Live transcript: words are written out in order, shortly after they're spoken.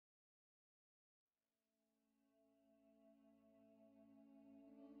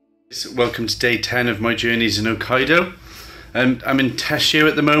Welcome to day 10 of my journeys in Hokkaido. I'm in Teshio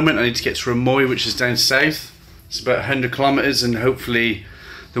at the moment. I need to get to Ramoi, which is down south. It's about 100 kilometers, and hopefully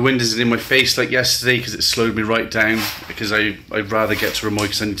the wind isn't in my face like yesterday because it slowed me right down, because I'd rather get to Ramoi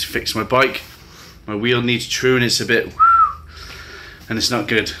because I need to fix my bike. My wheel needs truing, it's a bit and it's not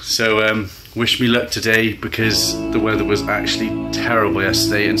good. So wish me luck today, because the weather was actually terrible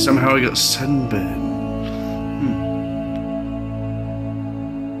yesterday and somehow I got sunburn.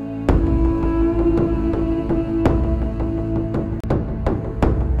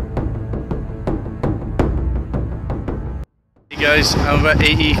 Guys, I'm about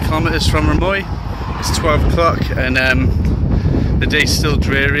 80 kilometers from Ramoi. It's 12 o'clock and the day's still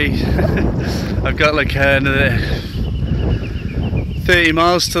dreary. I've got like another 30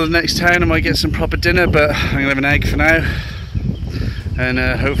 miles till the next town. I might get some proper dinner, but I'm gonna have an egg for now, and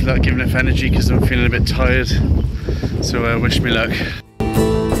hopefully that'll give enough energy because I'm feeling a bit tired. So wish me luck.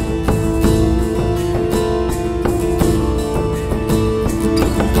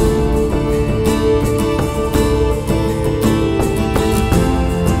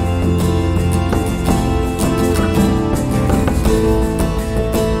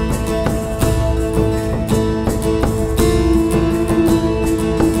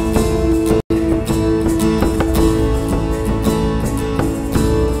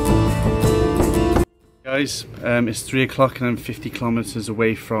 Guys, it's 3 o'clock and I'm 50 kilometers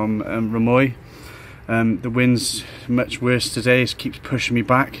away from Ramoi. The wind's much worse today, it keeps pushing me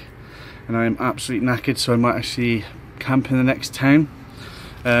back and I am absolutely knackered, so I might actually camp in the next town.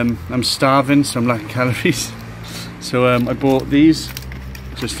 I'm starving, so I'm lacking calories. So I bought these,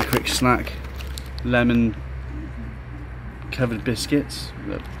 just a quick snack, lemon covered biscuits.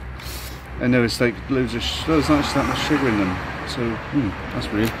 I know it's like loads of there's not actually that much sugar in them, so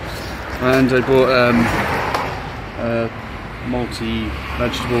that's weird. And I bought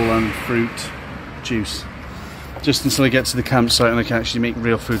multi-vegetable and fruit juice, just until I get to the campsite and I can actually make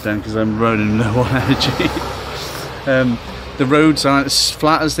real food then, because I'm running low on energy. The roads aren't as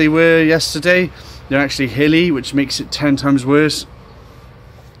flat as they were yesterday, they're actually hilly, which makes it 10 times worse.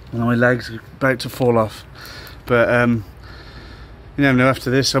 And my legs are about to fall off. But you never know, after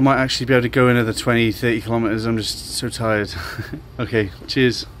this I might actually be able to go another 20-30 kilometers. I'm just so tired. Okay,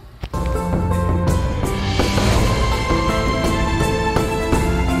 cheers.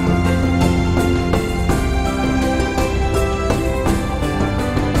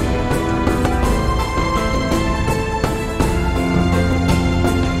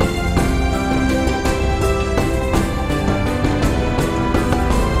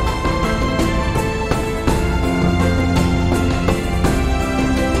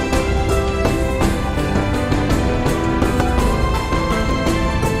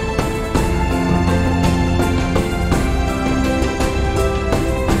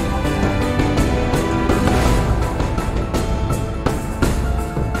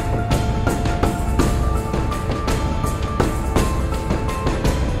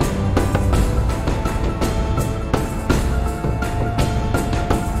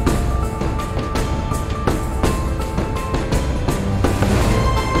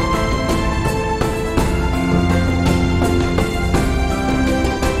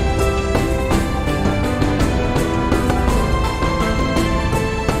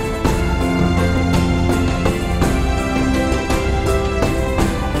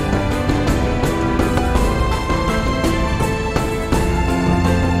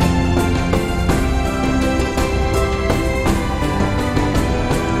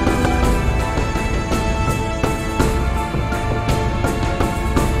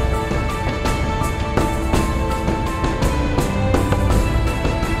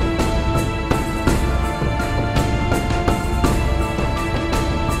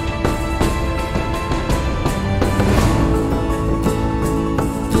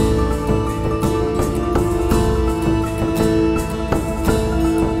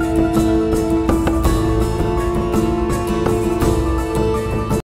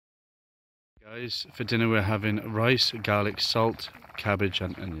 For dinner we're having rice, garlic, salt, cabbage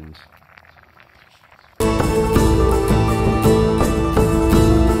and onions.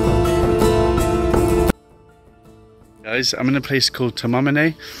 Guys, I'm in a place called Tamamane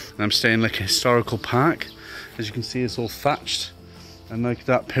and I'm staying in like a historical park. As you can see, it's all thatched, and like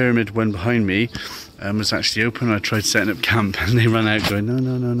that pyramid one behind me was actually open. I tried setting up camp and they ran out going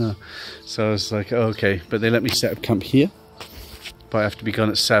no. So I was like, oh, okay, but they let me set up camp here, but I have to be gone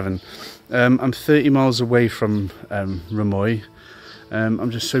at 7. I'm 30 miles away from Ramoi.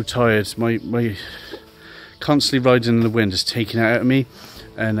 I'm just so tired. My constantly riding in the wind is taking it out of me.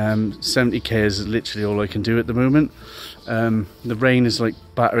 and 70k is literally all I can do at the moment. The rain is like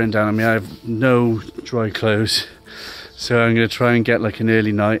battering down on me. I have no dry clothes, so I'm going to try and get like an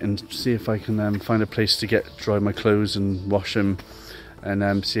early night and see if I can find a place to dry my clothes and wash them,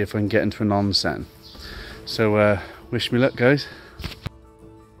 and see if I can get into an onsen. So wish me luck, guys.